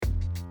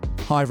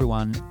Hi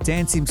everyone,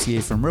 Dan Sims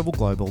here from Rebel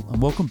Global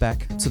and welcome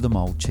back to the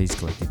Mould Cheese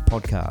Collective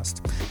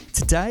podcast.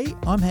 Today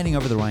I'm handing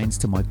over the reins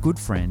to my good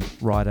friend,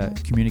 writer,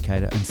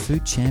 communicator and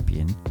food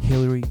champion,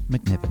 Hilary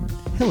McNevin.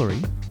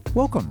 Hilary,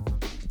 welcome.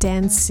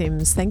 Dan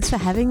Sims, thanks for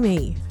having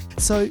me.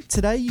 So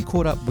today you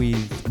caught up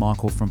with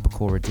Michael from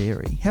Pecora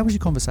Dairy. How was your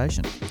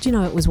conversation? Do you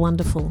know, it was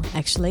wonderful,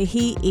 actually.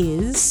 He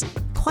is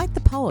quite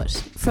the poet.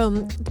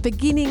 From the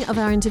beginning of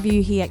our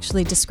interview, he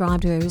actually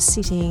described where he was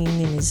sitting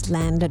in his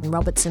land in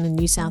Robertson in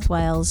New South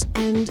Wales.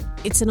 And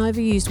it's an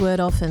overused word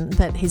often,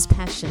 but his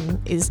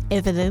passion is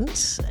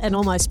evident and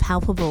almost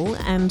palpable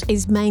and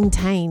is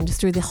maintained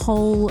through the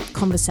whole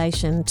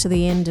conversation to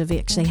the end of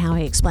actually how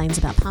he explains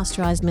about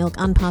pasteurised milk,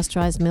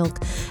 unpasteurised milk,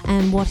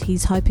 and what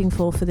he's hoping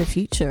for the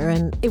future.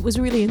 And it was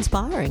really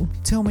inspiring.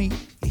 Tell me,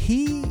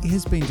 he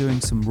has been doing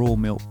some raw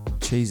milk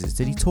cheeses.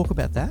 Did he talk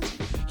about that?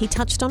 He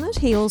touched on it.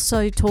 He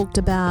also talked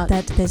about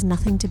that there's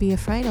nothing to be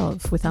afraid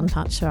of with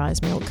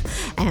unpasteurised milk.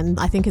 And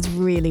I think it's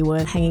really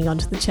worth hanging on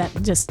to the chat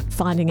and just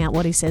finding out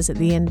what he says at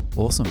the end.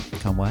 Awesome.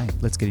 Can't wait.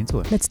 Let's get into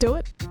it. Let's do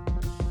it.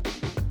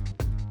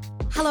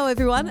 Hello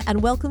everyone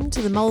and welcome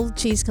to the Mould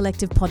Cheese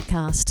Collective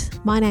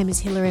podcast. My name is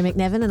Hilary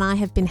McNevin and I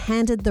have been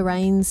handed the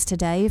reins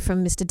today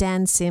from Mr.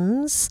 Dan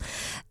Sims,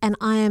 and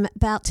I am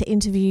about to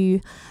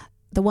interview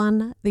the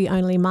one, the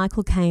only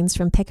Michael Cains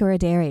from Pecora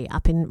Dairy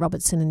up in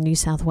Robertson in New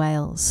South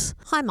Wales.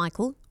 Hi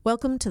Michael,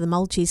 welcome to the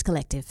Mould Cheese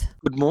Collective.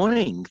 Good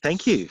morning,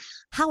 thank you.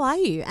 How are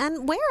you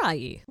and where are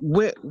you?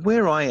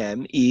 Where I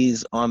am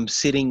is I'm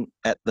sitting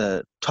at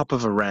the top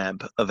of a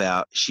ramp of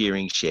our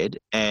shearing shed,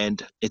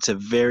 and it's a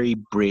very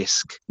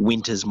brisk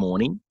winter's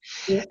morning.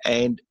 Yeah.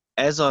 And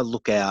as I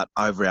look out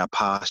over our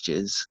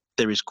pastures,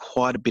 there is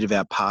quite a bit of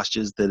our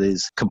pastures that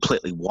is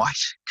completely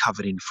white,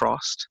 covered in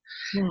frost,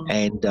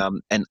 and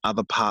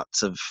other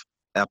parts of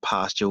our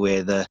pasture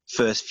where the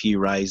first few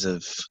rays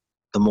of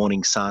the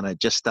morning sun are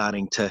just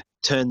starting to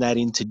turn that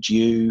into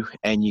dew,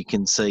 and you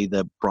can see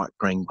the bright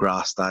green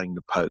grass starting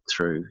to poke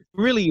through.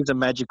 It really is a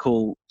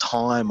magical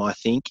time, I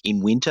think,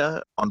 in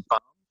winter on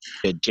farms.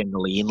 They're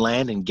generally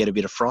inland and get a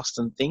bit of frost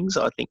and things.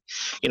 I think,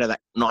 that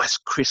nice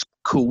crisp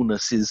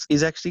coolness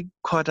is actually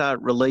quite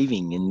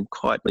relieving and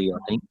quite, I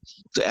think.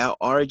 So our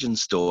origin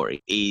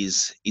story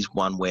is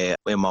one where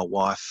my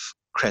wife,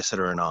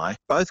 Cressida, and I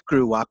both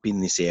grew up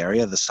in this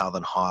area, the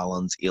Southern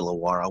Highlands,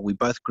 Illawarra. We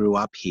both grew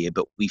up here,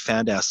 but we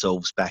found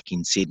ourselves back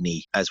in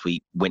Sydney as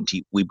we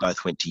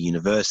both went to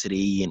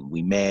university, and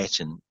we met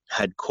and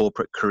had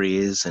corporate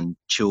careers and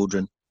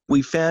children.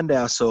 We found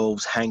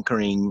ourselves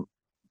hankering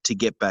to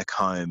get back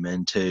home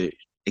and to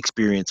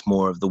experience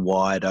more of the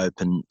wide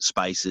open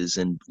spaces,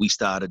 and we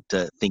started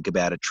to think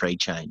about a tree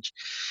change.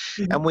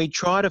 Mm-hmm. And we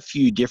tried a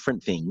few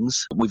different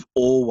things. We've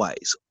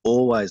always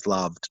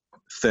loved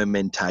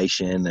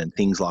fermentation and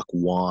things like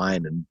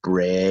wine and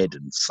bread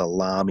and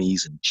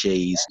salamis and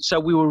cheese. So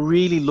we were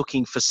really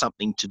looking for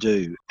something to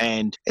do.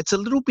 And it's a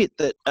little bit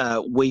that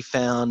we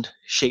found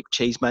sheep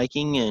cheese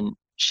making and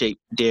sheep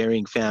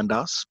dairying found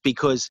us,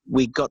 because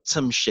we got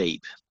some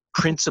sheep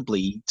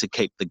principally to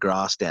keep the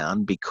grass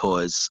down,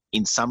 because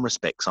in some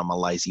respects I'm a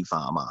lazy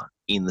farmer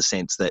in the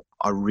sense that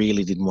I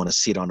really didn't want to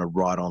sit on a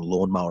ride-on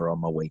lawnmower on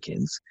my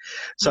weekends.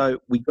 So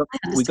we got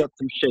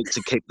some sheep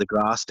to keep the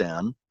grass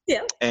down.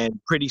 Yeah. And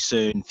pretty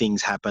soon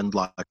things happened,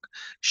 like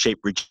sheep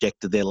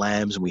rejected their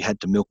lambs and we had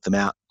to milk them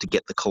out to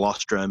get the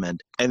colostrum.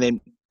 And then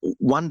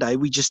one day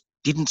we just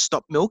didn't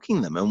stop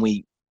milking them, and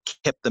we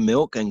kept the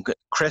milk, and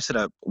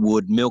Cressida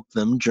would milk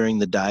them during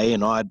the day,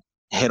 and I'd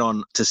head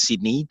on to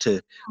Sydney to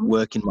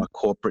work in my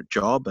corporate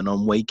job, and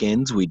on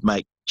weekends we'd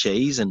make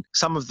cheese. And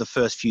some of the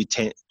first few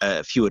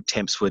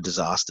attempts were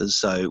disasters,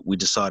 so we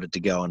decided to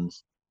go and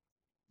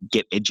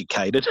get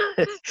educated.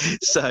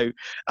 So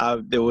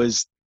there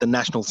was the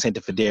National Centre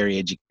for Dairy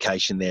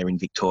Education there in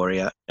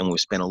Victoria, and we've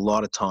spent a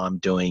lot of time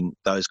doing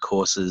those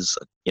courses.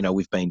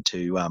 We've been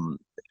to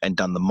and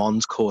done the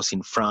Mons course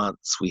in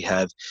France. We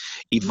have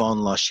Yvonne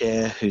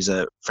Lacher, who's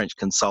a French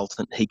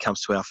consultant. He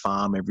comes to our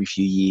farm every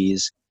few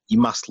years. You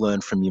must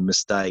learn from your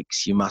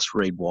mistakes. You must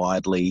read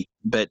widely.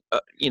 But,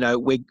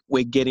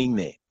 we're getting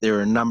there. There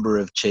are a number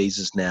of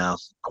cheeses now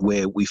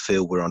where we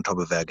feel we're on top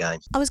of our game.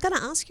 I was going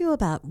to ask you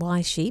about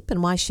why sheep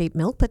and why sheep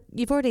milk, but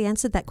you've already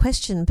answered that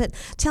question. But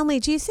tell me,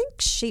 do you think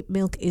sheep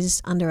milk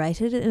is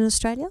underrated in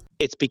Australia?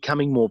 It's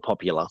becoming more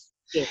popular.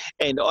 Yeah.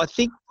 And I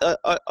think that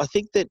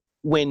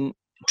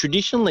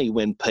traditionally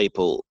when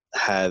people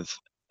have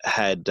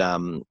had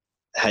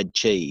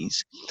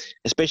cheese,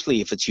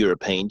 especially if it's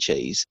European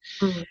cheese,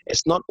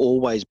 it's not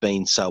always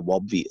been so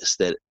obvious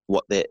that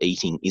what they're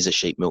eating is a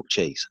sheep milk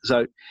cheese.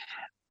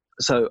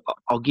 So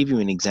I'll give you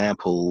an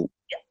example.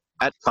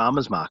 At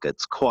farmers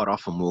markets, quite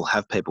often we'll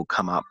have people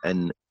come up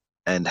and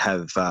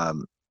have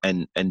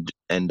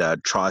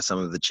try some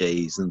of the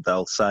cheese, and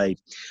they'll say,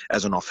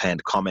 as an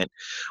offhand comment,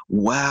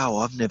 "Wow,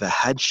 I've never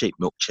had sheep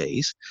milk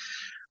cheese."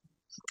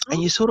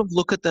 And you sort of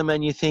look at them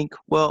and you think,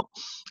 well,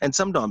 and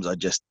sometimes I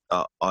just,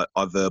 I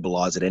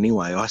verbalise it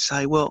anyway. I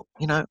say, well,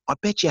 I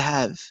bet you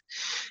have.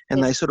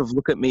 And they sort of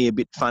look at me a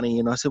bit funny,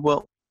 and I said,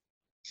 well,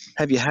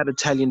 have you had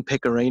Italian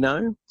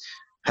pecorino?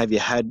 Have you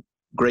had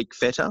Greek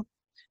feta?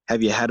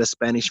 Have you had a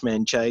Spanish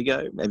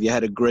manchego? Have you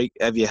had a Greek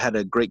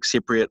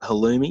Cypriot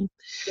halloumi?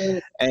 Yeah.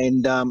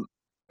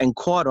 And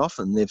quite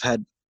often they've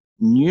had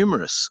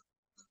numerous.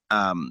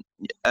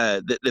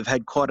 They've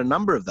had quite a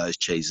number of those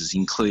cheeses,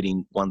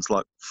 including ones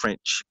like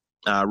French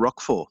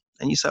Roquefort.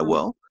 And you say,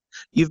 well,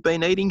 you've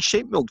been eating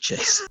sheep milk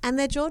cheese. And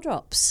they're jaw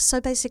drops.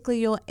 So basically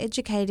you're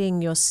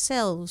educating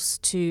yourselves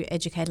to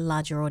educate a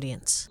larger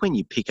audience. When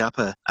you pick up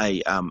a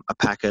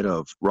packet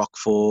of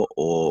Roquefort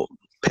or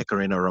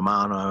Pecorino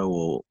Romano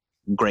or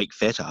Greek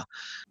feta,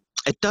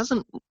 it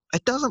doesn't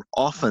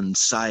often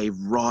say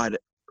right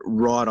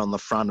on the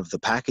front of the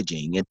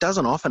packaging. It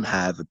doesn't often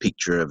have a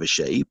picture of a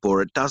sheep,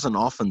 or it doesn't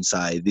often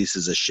say this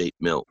is a sheep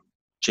milk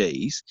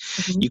cheese.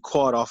 Mm-hmm. You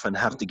quite often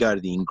have to go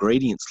to the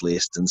ingredients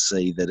list and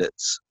see that it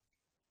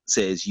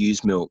says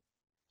ewe's milk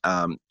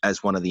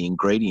as one of the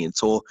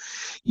ingredients, or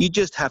you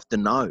just have to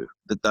know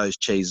that those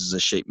cheeses are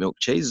sheep milk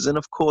cheeses. And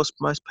of course,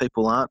 most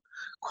people aren't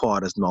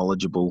quite as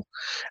knowledgeable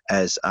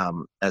as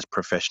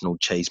professional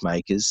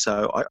cheesemakers.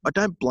 So I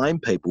don't blame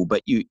people,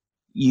 but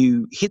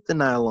you hit the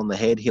nail on the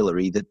head,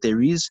 Hilary, that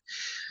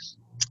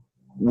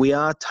we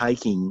are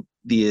taking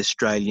the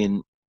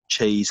Australian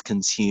cheese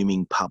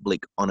consuming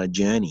public on a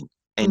journey,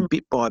 and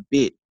bit by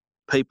bit,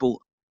 people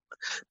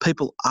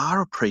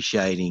are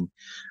appreciating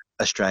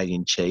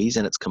Australian cheese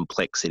and its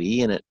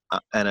complexity, and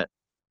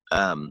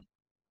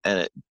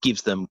it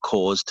gives them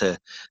cause to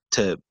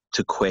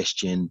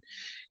question,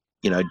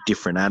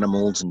 different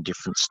animals and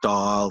different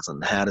styles,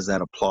 and how does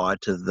that apply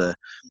to the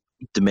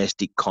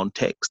domestic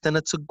context? And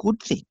it's a good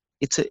thing.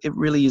 It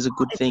really is a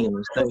good thing, and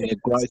we're seeing a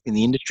growth in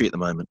the industry at the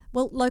moment.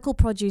 Well, local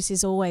produce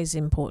is always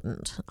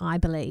important, I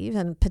believe,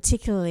 and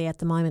particularly at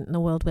the moment in the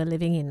world we're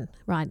living in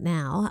right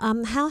now.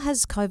 How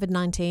has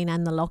COVID-19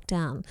 and the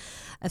lockdown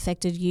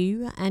affected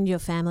you and your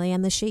family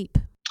and the sheep?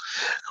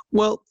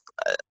 Well,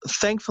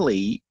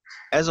 thankfully,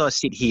 as I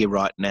sit here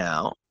right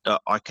now,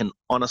 I can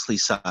honestly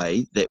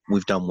say that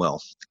we've done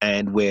well,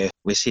 and we're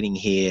sitting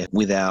here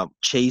with our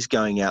cheese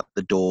going out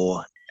the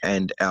door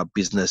and our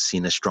business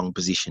in a strong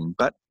position.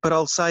 But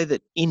I'll say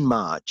that in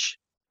March,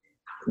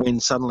 when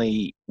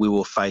suddenly we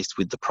were faced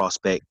with the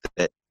prospect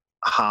that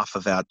half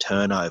of our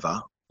turnover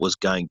was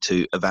going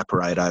to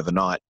evaporate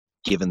overnight,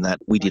 given that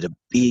we did a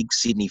big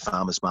Sydney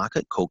farmers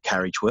market called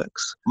Carriage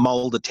Works.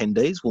 Mould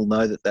attendees will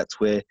know that that's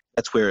where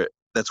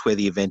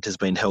the event has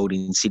been held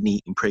in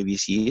Sydney in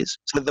previous years.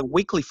 So the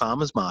weekly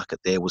farmers market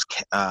there was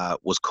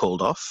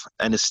called off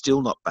and is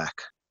still not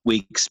back.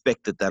 We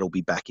expect that that'll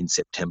be back in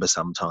September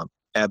sometime.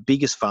 Our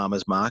biggest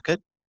farmers market,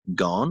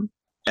 gone.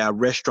 Our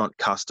restaurant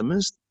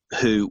customers,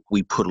 who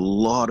we put a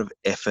lot of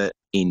effort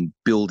in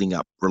building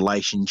up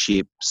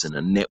relationships and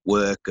a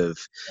network of,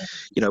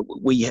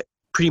 we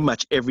pretty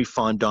much every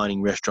fine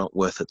dining restaurant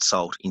worth its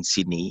salt in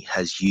Sydney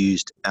has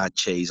used our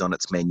cheese on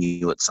its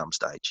menu at some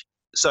stage.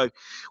 So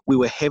we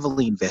were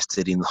heavily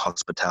invested in the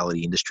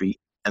hospitality industry,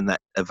 and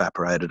that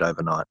evaporated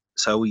overnight.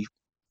 So we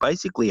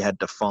basically had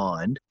to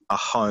find a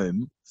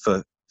home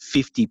for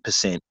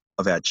 50%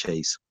 of our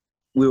cheese.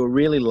 We were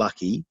really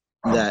lucky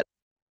that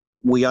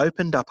we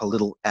opened up a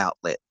little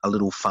outlet, a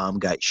little farm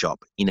gate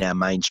shop in our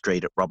main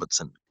street at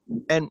Robertson.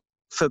 And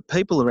for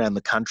people around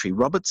the country,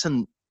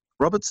 Robertson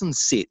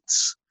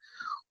sits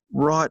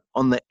right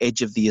on the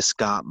edge of the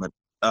escarpment,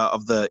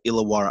 of the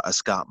Illawarra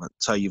escarpment.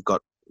 So you've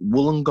got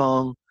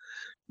Wollongong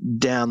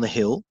down the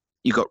hill,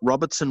 you've got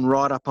Robertson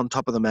right up on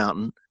top of the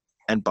mountain,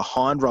 and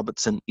behind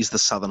Robertson is the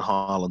Southern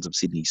Highlands of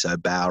Sydney, so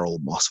Bowral,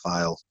 Moss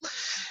Vale.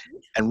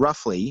 And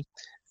roughly,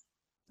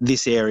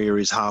 this area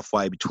is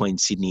halfway between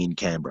Sydney and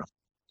Canberra.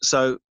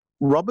 So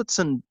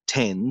Robertson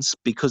tends,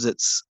 because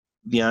it's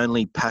the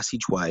only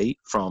passageway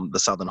from the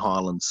Southern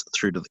Highlands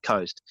through to the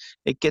coast,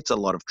 it gets a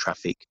lot of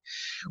traffic.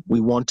 We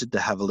wanted to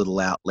have a little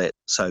outlet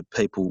so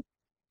people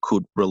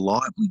could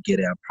reliably get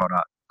our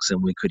products,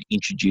 and we could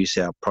introduce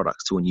our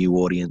products to a new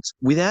audience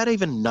without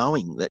even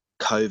knowing that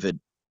COVID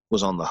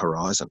was on the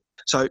horizon.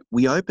 So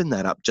we opened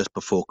that up just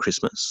before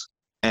Christmas,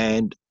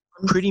 and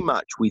pretty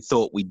much we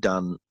thought we'd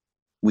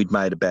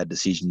made a bad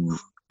decision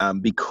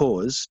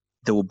because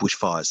there were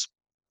bushfires.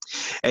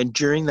 And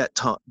during that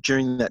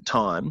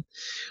time,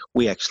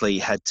 we actually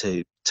had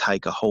to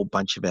take a whole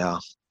bunch of our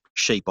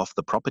sheep off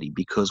the property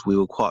because we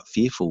were quite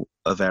fearful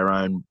of our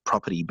own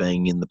property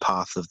being in the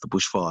path of the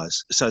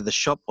bushfires. So the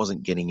shop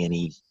wasn't getting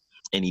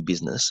any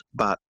business,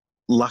 but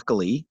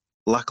luckily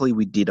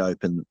we did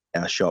open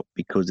our shop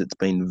because it's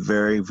been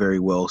very, very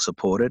well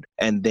supported.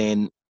 And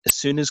then as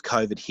soon as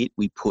COVID hit,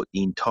 we put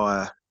the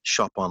entire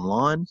shop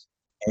online,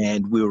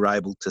 and we were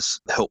able to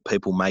help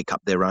people make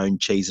up their own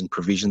cheese and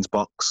provisions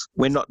box.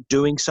 We're not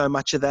doing so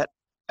much of that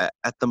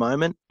at the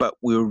moment, but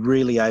we were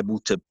really able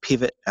to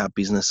pivot our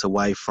business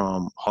away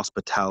from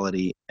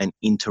hospitality and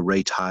into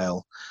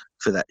retail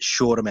for that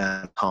short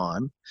amount of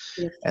time,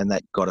 yes. And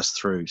that got us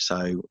through.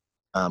 So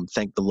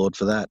thank the Lord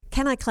for that.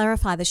 Can I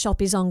clarify, the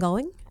shop is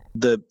ongoing?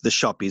 The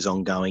shop is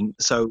ongoing.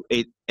 So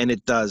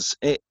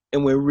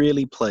and we're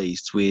really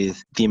pleased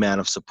with the amount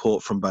of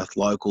support from both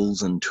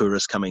locals and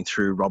tourists coming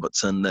through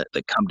Robertson that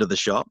come to the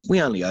shop. We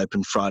only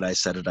open Friday,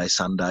 Saturday,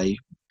 Sunday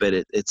but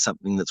it's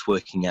something that's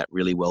working out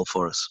really well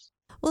for us.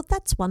 Well,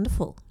 that's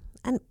wonderful.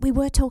 And we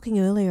were talking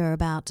earlier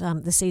about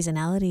the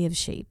seasonality of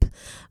sheep.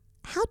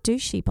 How do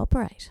sheep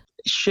operate?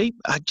 Sheep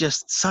are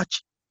just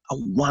such a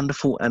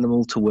wonderful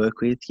animal to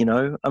work with,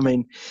 I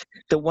mean,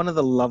 one of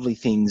the lovely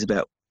things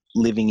about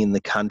living in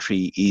the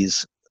country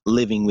is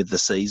living with the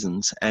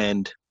seasons,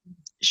 and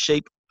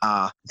sheep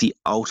are the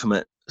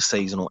ultimate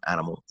seasonal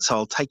animal. So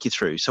I'll take you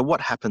through. So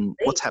what's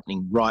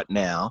happening right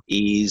now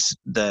is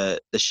the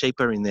sheep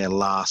are in their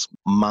last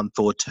month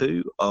or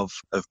two of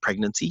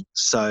pregnancy.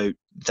 So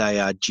they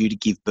are due to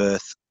give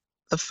birth.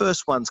 The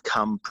first ones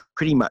come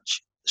pretty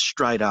much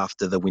straight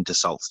after the winter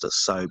solstice.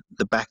 So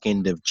the back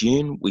end of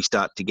June, we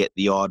start to get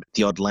the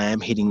odd lamb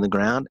hitting the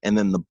ground, and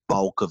then the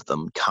bulk of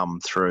them come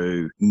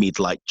through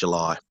mid-late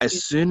July.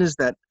 As soon as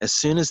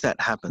that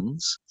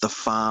happens, the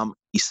farm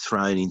is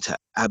thrown into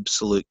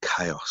absolute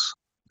chaos.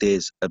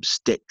 There's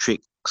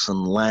obstetrics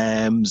and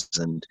lambs,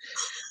 and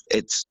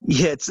it's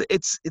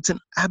an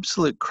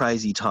absolute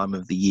crazy time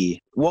of the year.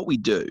 What we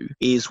do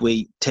is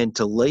we tend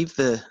to leave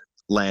the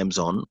lambs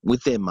on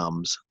with their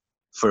mums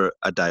for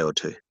a day or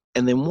two.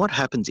 And then what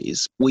happens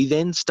is we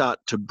then start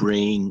to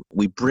bring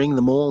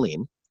them all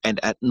in, and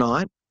at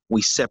night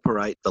we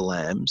separate the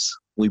lambs.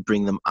 We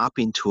bring them up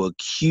into our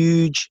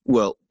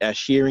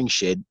shearing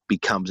shed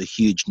becomes a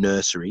huge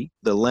nursery.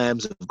 The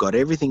lambs have got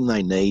everything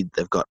they need.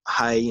 They've got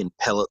hay and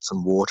pellets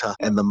and water,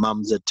 and the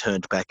mums are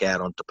turned back out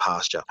onto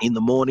pasture. In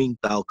the morning,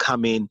 they'll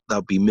come in,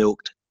 they'll be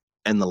milked,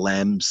 and the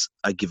lambs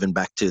are given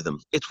back to them.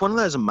 It's one of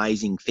those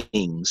amazing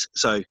things.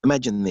 So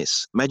imagine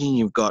this. Imagine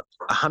you've got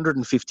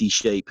 150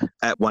 sheep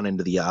at one end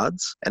of the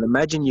yards, and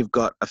imagine you've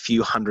got a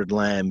few hundred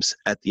lambs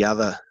at the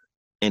other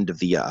end of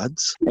the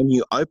yards, and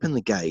you open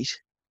the gate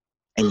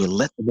and you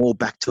let them all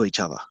back to each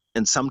other.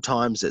 And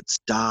sometimes it's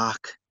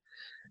dark,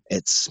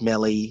 it's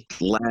smelly,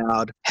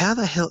 loud. How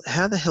the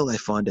hell they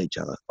find each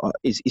other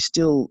is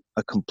still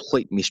a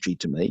complete mystery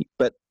to me.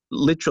 But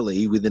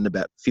literally within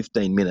about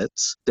 15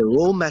 minutes, they're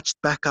all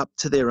matched back up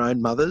to their own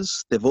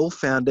mothers. They've all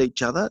found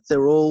each other.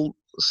 They're all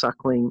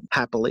suckling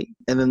happily.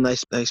 And then they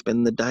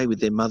spend the day with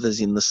their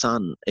mothers in the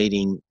sun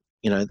eating,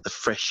 the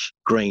fresh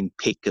green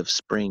pick of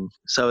spring.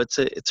 So it's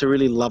a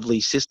really lovely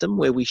system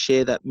where we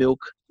share that milk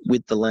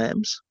with the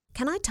lambs.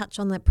 Can I touch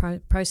on that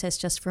process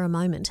just for a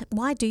moment?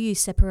 Why do you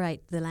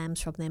separate the lambs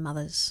from their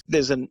mothers?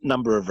 There's a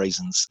number of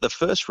reasons. The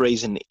first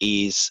reason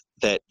is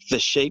that the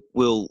sheep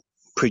will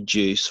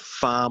produce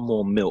far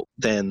more milk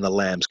than the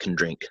lambs can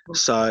drink.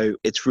 So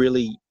it's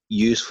really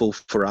useful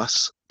for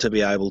us to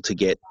be able to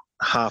get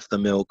half the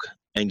milk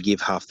and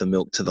give half the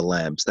milk to the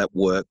lambs. That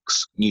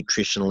works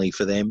nutritionally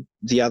for them.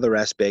 The other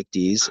aspect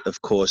is, of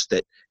course,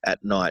 that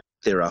at night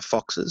there are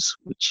foxes,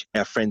 which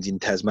our friends in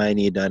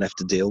Tasmania don't have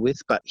to deal with.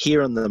 But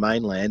here on the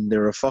mainland,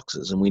 there are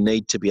foxes, and we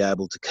need to be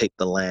able to keep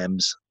the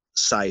lambs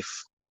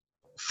safe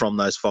from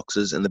those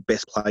foxes, and the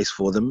best place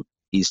for them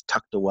is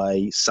tucked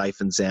away, safe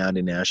and sound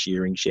in our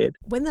shearing shed.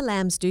 When the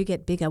lambs do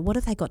get bigger, what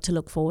have they got to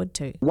look forward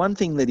to? One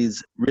thing that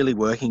is really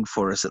working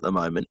for us at the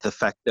moment, the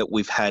fact that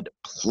we've had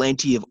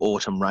plenty of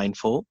autumn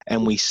rainfall,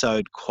 and we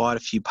sowed quite a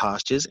few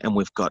pastures, and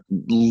we've got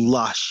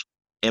lush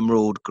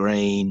emerald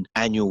green,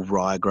 annual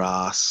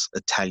ryegrass,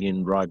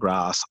 Italian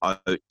ryegrass,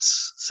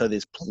 oats. So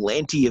there's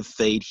plenty of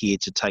feed here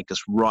to take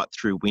us right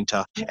through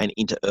winter and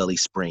into early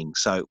spring.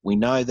 So we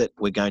know that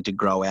we're going to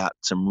grow out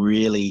some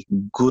really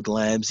good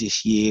lambs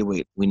this year.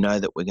 We know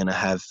that we're going to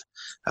have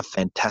a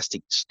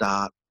fantastic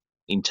start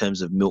in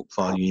terms of milk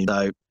volume.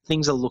 So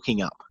things are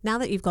looking up. Now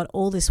that you've got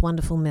all this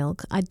wonderful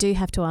milk, I do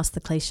have to ask the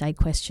cliche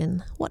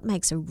question. What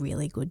makes a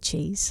really good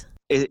cheese?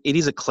 It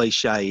is a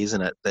cliche,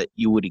 isn't it, that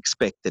you would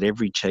expect that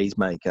every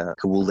cheesemaker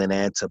will then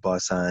answer by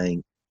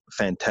saying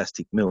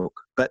fantastic milk.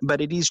 But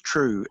it is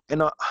true.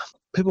 And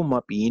people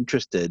might be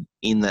interested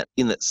in that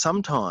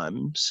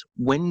sometimes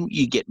when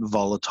you get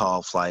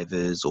volatile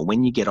flavours or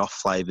when you get off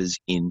flavours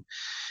in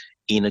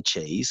a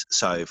cheese,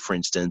 so for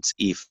instance,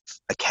 if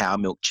a cow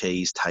milk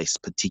cheese tastes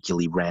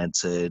particularly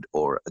rancid,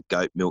 or a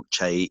goat milk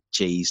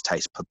cheese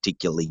tastes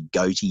particularly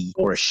goaty,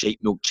 or a sheep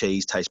milk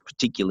cheese tastes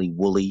particularly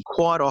woolly,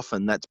 quite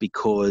often that's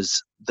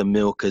because the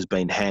milk has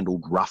been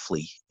handled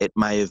roughly. It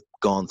may have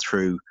gone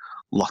through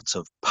lots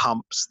of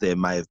pumps. There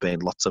may have been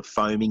lots of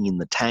foaming in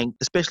the tank,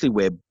 especially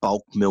where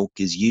bulk milk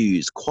is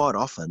used. Quite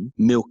often,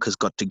 milk has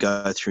got to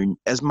go through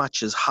as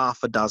much as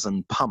half a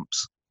dozen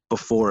pumps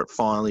before it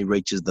finally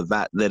reaches the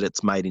vat that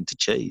it's made into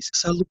cheese.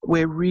 So look,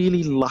 we're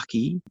really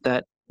lucky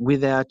that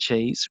with our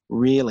cheese,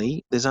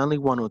 really, there's only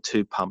 1 or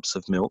 2 pumps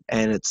of milk,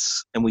 and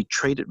we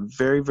treat it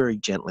very, very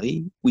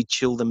gently. We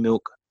chill the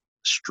milk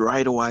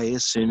straight away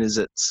as soon as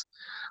it's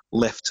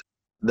left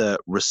the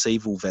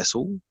receival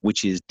vessel,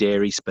 which is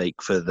dairy speak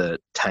for the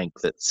tank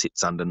that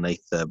sits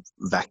underneath the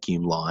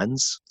vacuum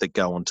lines that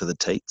go onto the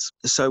teats.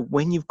 So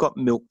when you've got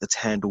milk that's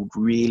handled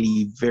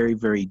really very,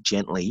 very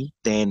gently,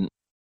 then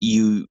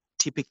you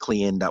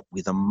typically end up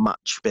with a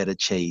much better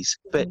cheese.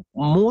 But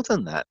more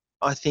than that,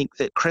 I think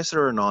that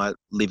Cressida and I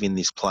live in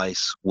this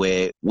place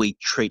where we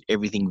treat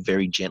everything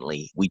very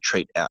gently. We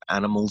treat our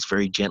animals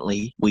very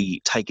gently.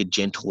 We take a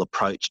gentle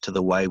approach to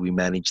the way we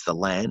manage the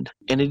land.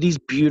 And it is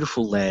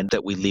beautiful land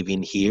that we live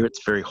in here.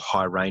 It's very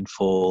high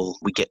rainfall.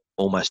 We get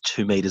almost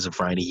 2 metres of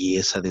rain a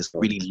year, so there's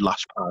really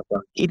lush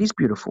pasture. It is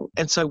beautiful.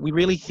 And so we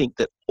really think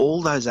that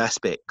all those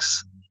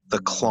aspects, the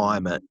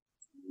climate,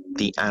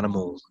 the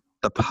animals,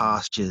 the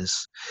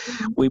pastures,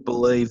 we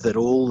believe that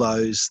all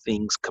those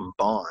things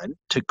combine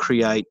to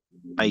create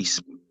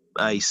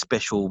a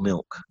special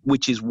milk,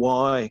 which is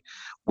why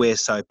we're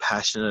so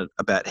passionate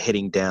about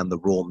heading down the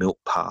raw milk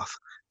path,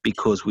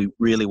 because we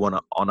really want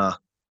to honour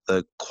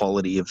the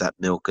quality of that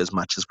milk as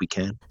much as we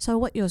can. So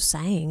what you're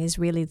saying is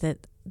really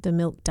that the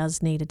milk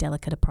does need a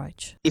delicate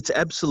approach. It's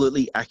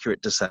absolutely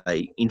accurate to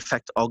say. In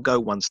fact, I'll go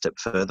one step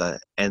further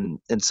and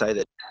say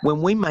that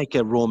when we make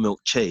a raw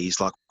milk cheese,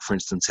 like for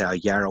instance our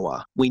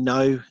Yarrawa, we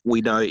know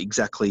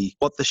exactly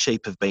what the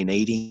sheep have been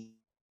eating.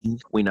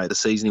 We know the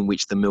season in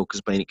which the milk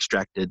has been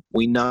extracted.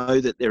 We know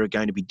that there are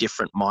going to be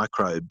different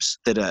microbes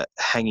that are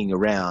hanging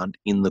around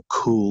in the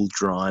cool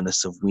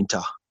dryness of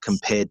winter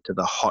compared to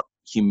the hot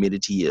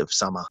humidity of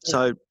summer.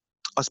 So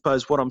I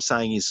suppose what I'm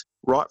saying is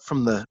right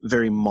from the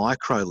very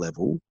micro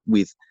level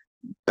with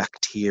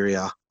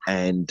bacteria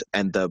and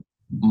the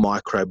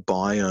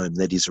microbiome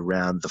that is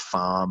around the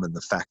farm and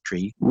the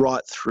factory,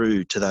 right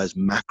through to those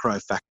macro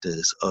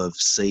factors of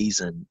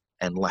season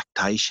and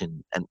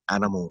lactation and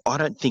animal. I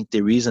don't think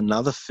there is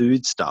another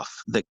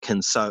foodstuff that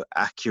can so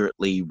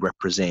accurately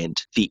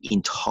represent the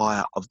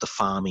entire of the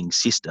farming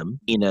system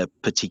in a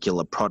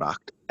particular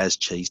product as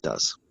cheese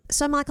does.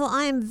 So, Michael,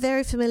 I am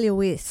very familiar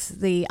with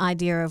the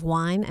idea of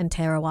wine and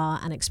terroir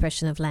and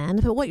expression of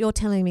land, but what you're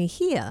telling me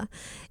here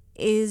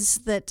is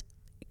that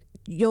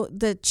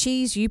the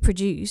cheese you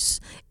produce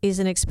is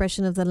an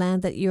expression of the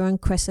land that you and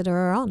Cressida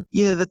are on.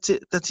 Yeah, that's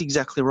it. That's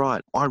exactly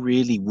right. I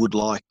really would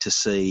like to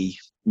see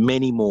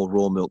many more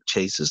raw milk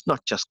cheeses,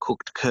 not just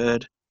cooked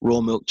curd raw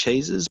milk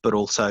cheeses, but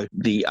also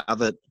the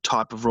other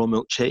type of raw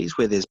milk cheese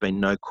where there's been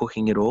no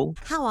cooking at all.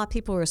 How are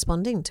people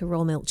responding to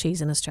raw milk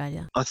cheese in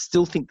Australia? I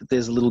still think that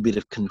there's a little bit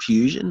of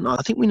confusion. I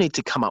think we need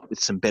to come up with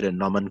some better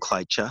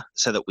nomenclature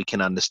so that we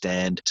can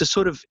understand, to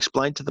sort of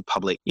explain to the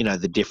public,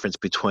 the difference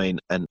between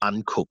an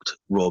uncooked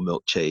raw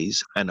milk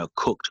cheese and a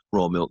cooked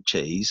raw milk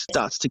cheese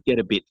starts to get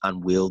a bit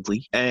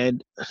unwieldy.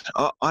 And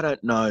I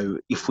don't know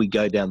if we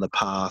go down the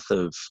path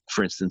of,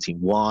 for instance,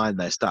 in wine,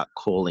 they start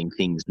calling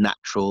things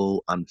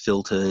natural,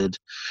 unfiltered.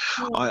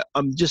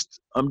 I'm just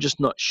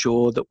not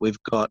sure that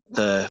we've got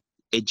the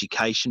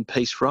education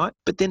piece right.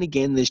 But then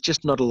again, there's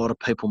just not a lot of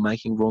people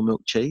making raw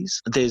milk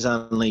cheese. There's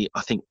only,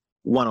 I think,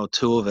 1 or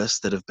 2 of us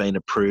that have been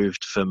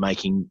approved for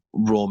making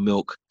raw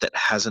milk that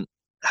hasn't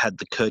had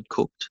the curd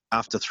cooked.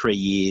 After 3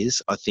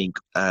 years, I think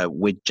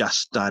we're just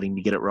starting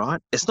to get it right.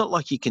 It's not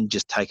like you can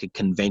just take a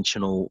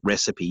conventional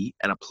recipe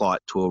and apply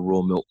it to a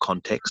raw milk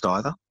context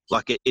either.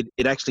 Like it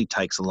actually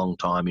takes a long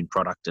time in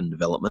product and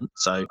development.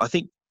 So I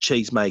think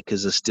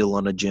cheesemakers are still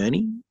on a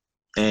journey,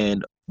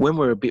 and when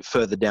we're a bit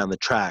further down the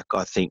track,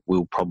 I think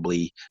we'll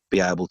probably be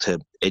able to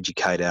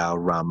educate our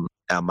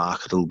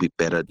market a little bit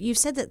better. You've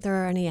said that there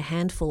are only a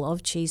handful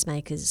of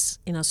cheesemakers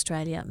in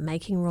Australia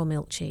making raw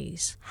milk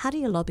cheese. How do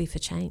you lobby for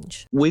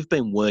change? We've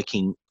been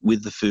working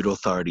with the food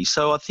authority.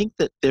 So I think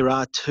that there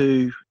are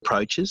 2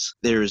 approaches.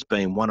 There has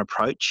been one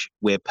approach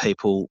where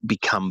people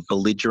become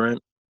belligerent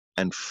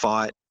and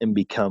fight and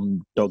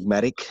become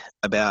dogmatic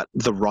about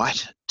the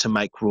right to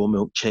make raw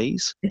milk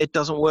cheese. It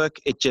doesn't work.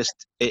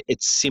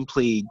 It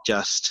simply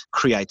just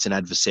creates an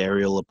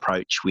adversarial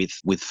approach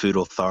with food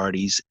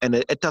authorities, and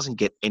it doesn't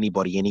get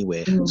anybody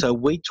anywhere. So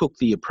we took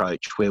the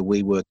approach where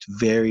we worked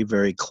very,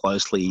 very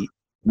closely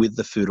with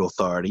the food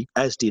authority,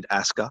 as did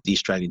ASCA, the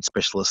Australian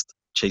Specialist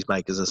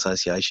Cheesemakers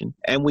Association,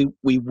 and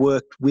we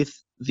worked with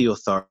the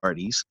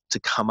authorities to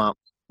come up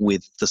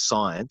with the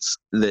science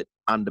that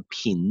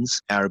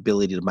underpins our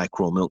ability to make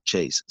raw milk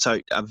cheese. So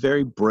a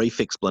very brief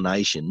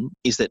explanation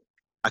is that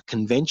a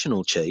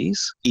conventional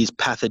cheese is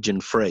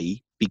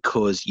pathogen-free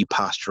because you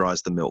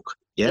pasteurize the milk.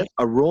 Yeah.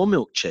 A raw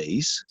milk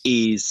cheese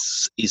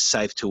is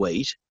safe to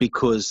eat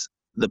because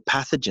the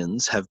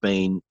pathogens have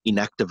been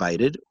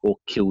inactivated or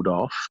killed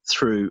off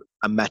through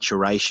a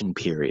maturation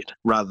period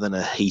rather than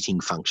a heating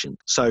function.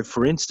 So,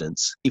 for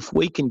instance, if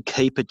we can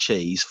keep a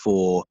cheese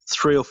for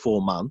 3 or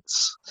 4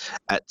 months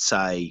at,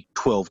 say,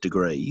 12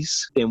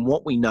 degrees, then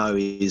what we know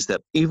is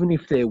that even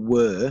if there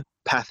were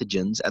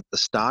pathogens at the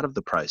start of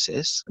the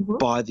process,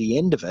 by the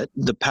end of it,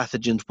 the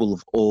pathogens will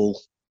have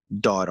all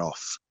died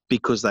off,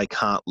 because they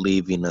can't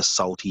live in a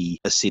salty,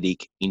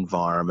 acidic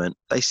environment.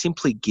 They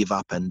simply give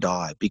up and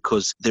die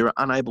because they're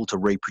unable to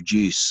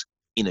reproduce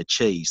in a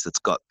cheese that's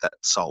got that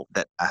salt,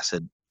 that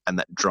acid, and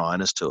that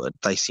dryness to it.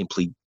 They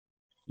simply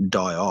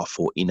die off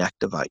or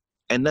inactivate.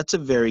 And that's a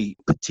very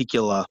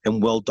particular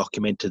and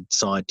well-documented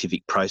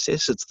scientific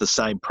process. It's the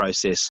same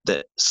process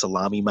that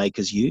salami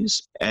makers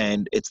use,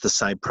 and it's the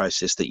same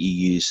process that you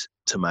use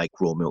to make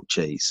raw milk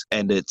cheese.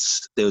 And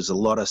there's a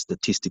lot of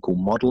statistical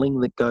modelling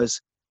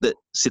that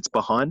sits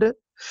behind it.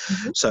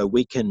 So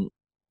we can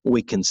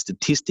we can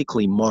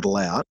statistically model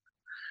out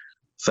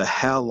for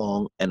how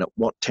long and at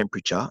what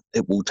temperature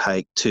it will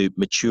take to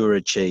mature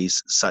a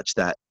cheese such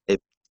that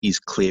it is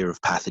clear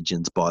of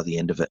pathogens by the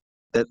end of it.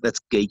 That's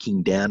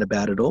geeking down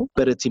about it all,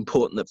 but it's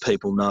important that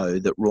people know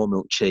that raw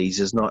milk cheese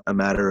is not a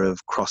matter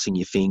of crossing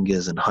your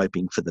fingers and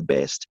hoping for the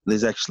best.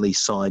 There's actually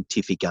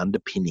scientific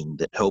underpinning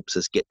that helps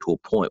us get to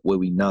a point where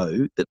we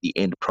know that the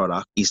end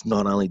product is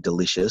not only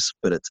delicious,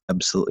 but it's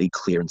absolutely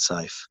clear and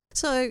safe.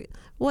 So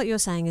what you're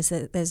saying is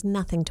that there's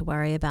nothing to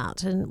worry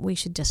about and we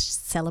should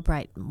just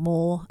celebrate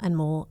more and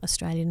more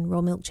Australian raw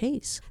milk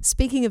cheese.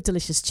 Speaking of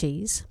delicious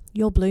cheese,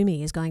 your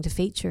Bloomy is going to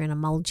feature in a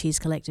Mould Cheese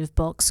Collective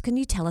box. Can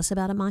you tell us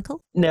about it,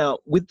 Michael? Now,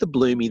 with the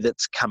Bloomy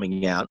that's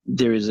coming out,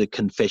 there is a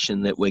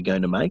confession that we're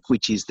going to make,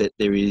 which is that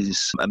there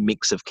is a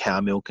mix of cow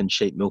milk and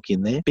sheep milk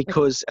in there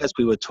because, as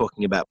we were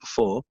talking about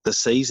before, the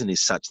season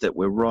is such that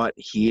we're right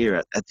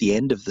here at the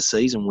end of the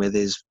season where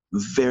there's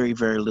very,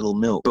 very little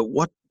milk. But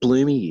what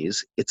Bloomy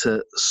is, it's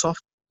a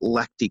soft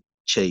lactic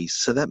cheese.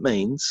 So that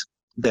means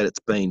that it's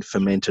been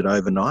fermented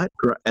overnight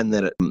and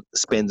that it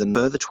spends a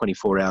further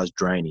 24 hours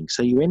draining.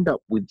 So you end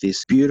up with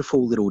this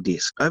beautiful little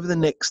disc. Over the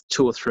next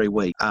 2 or 3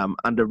 weeks,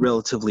 under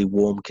relatively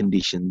warm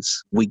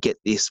conditions, we get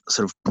this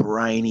sort of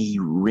brainy,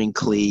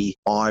 wrinkly,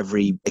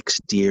 ivory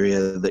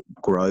exterior that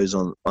grows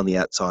on the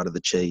outside of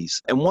the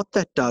cheese. And what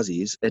that does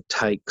is it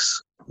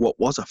takes what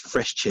was a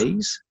fresh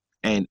cheese,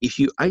 and if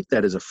you ate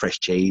that as a fresh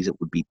cheese, it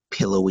would be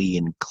pillowy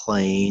and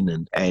clean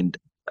and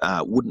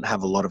wouldn't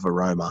have a lot of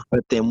aroma.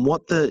 But then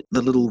what the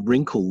little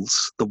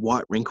wrinkles, the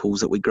white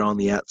wrinkles that we grow on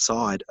the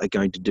outside are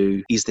going to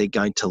do is they're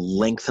going to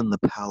lengthen the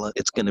palate.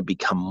 It's going to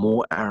become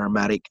more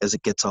aromatic as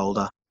it gets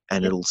older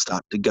and it'll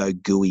start to go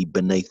gooey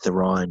beneath the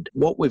rind.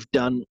 What we've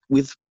done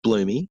with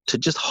Bloomy to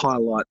just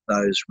highlight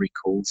those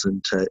wrinkles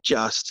and to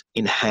just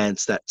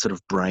enhance that sort of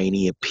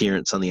brainy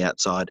appearance on the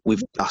outside,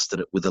 we've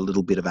dusted it with a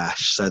little bit of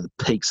ash. So the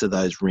peaks of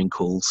those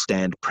wrinkles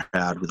stand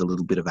proud with a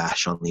little bit of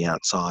ash on the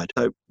outside.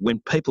 So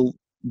when people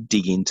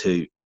dig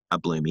into a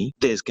Bloomy,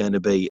 there's going to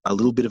be a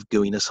little bit of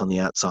gooiness on the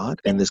outside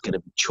and there's going to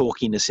be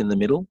chalkiness in the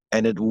middle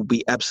and it will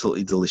be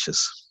absolutely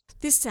delicious.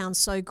 This sounds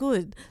so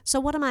good.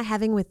 So what am I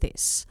having with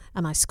this?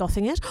 Am I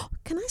scoffing it?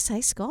 Can I say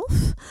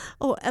scoff?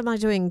 Or am I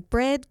doing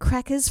bread,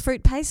 crackers,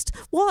 fruit paste?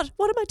 What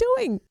am I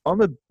doing?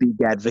 I'm a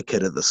big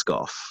advocate of the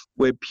scoff.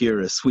 We're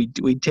purists. We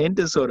tend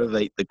to sort of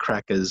eat the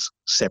crackers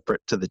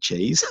separate to the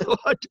cheese.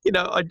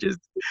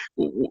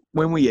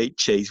 When we eat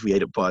cheese, we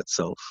eat it by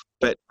itself.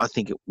 But I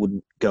think it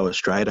wouldn't go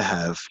astray to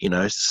have,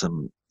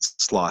 some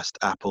sliced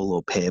apple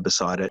or pear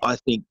beside it. I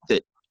think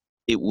that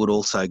it would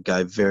also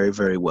go very,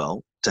 very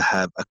well to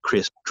have a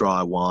crisp,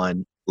 dry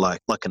wine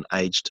like an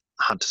aged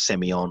Hunter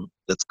Semillon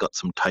that's got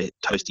some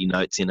toasty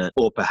notes in it,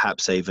 or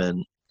perhaps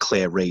even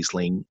Clare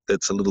Riesling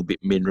that's a little bit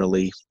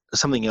minerally.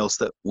 Something else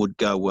that would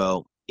go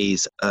well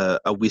is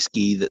a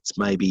whiskey that's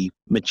maybe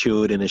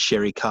matured in a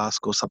sherry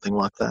cask or something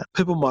like that.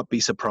 People might be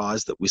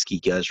surprised that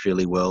whiskey goes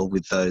really well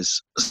with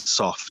those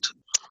soft,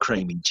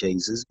 creamy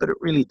cheeses, but it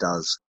really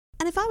does.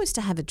 And if I was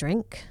to have a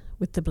drink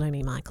with the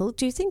Bloomy, Michael,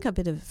 do you think a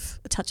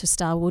touch of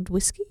Starwood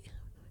whiskey,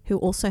 who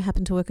also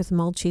happen to work with the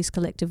Mould Cheese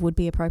Collective, would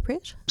be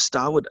appropriate?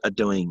 Starwood are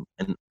doing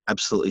an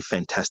absolutely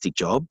fantastic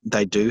job.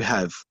 They do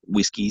have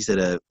whiskies that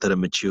are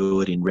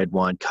matured in red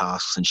wine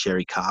casks and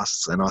sherry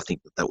casks, and I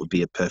think that would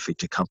be a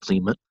perfect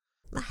accompaniment.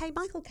 Hey,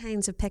 Michael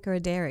Cains of Pecora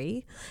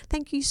Dairy,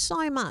 thank you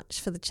so much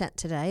for the chat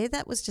today.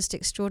 That was just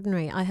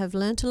extraordinary. I have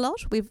learnt a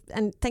lot,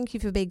 and thank you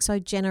for being so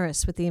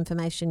generous with the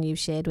information you've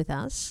shared with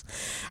us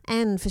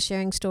and for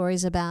sharing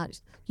stories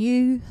about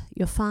you,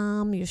 your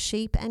farm, your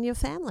sheep and your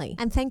family.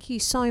 And thank you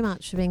so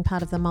much for being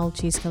part of the Mould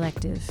Cheese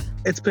Collective.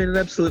 It's been an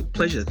absolute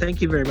pleasure.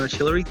 Thank you very much,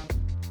 Hilary.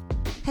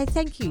 Hey,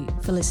 thank you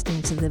for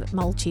listening to the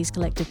Mould Cheese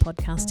Collective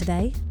podcast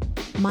today.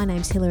 My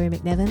name's Hilary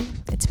McNevin.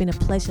 It's been a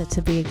pleasure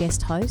to be a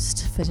guest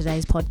host for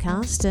today's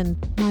podcast, and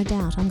no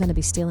doubt I'm going to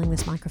be stealing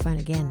this microphone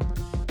again.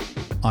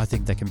 I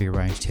think that can be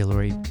arranged,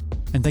 Hilary.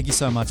 And thank you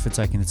so much for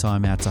taking the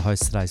time out to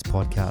host today's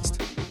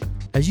podcast.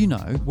 As you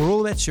know, we're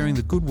all about sharing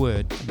the good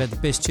word about the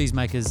best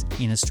cheesemakers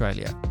in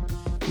Australia.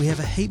 We have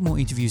a heap more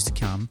interviews to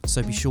come,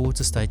 so be sure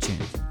to stay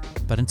tuned.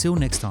 But until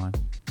next time,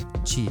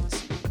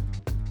 cheers.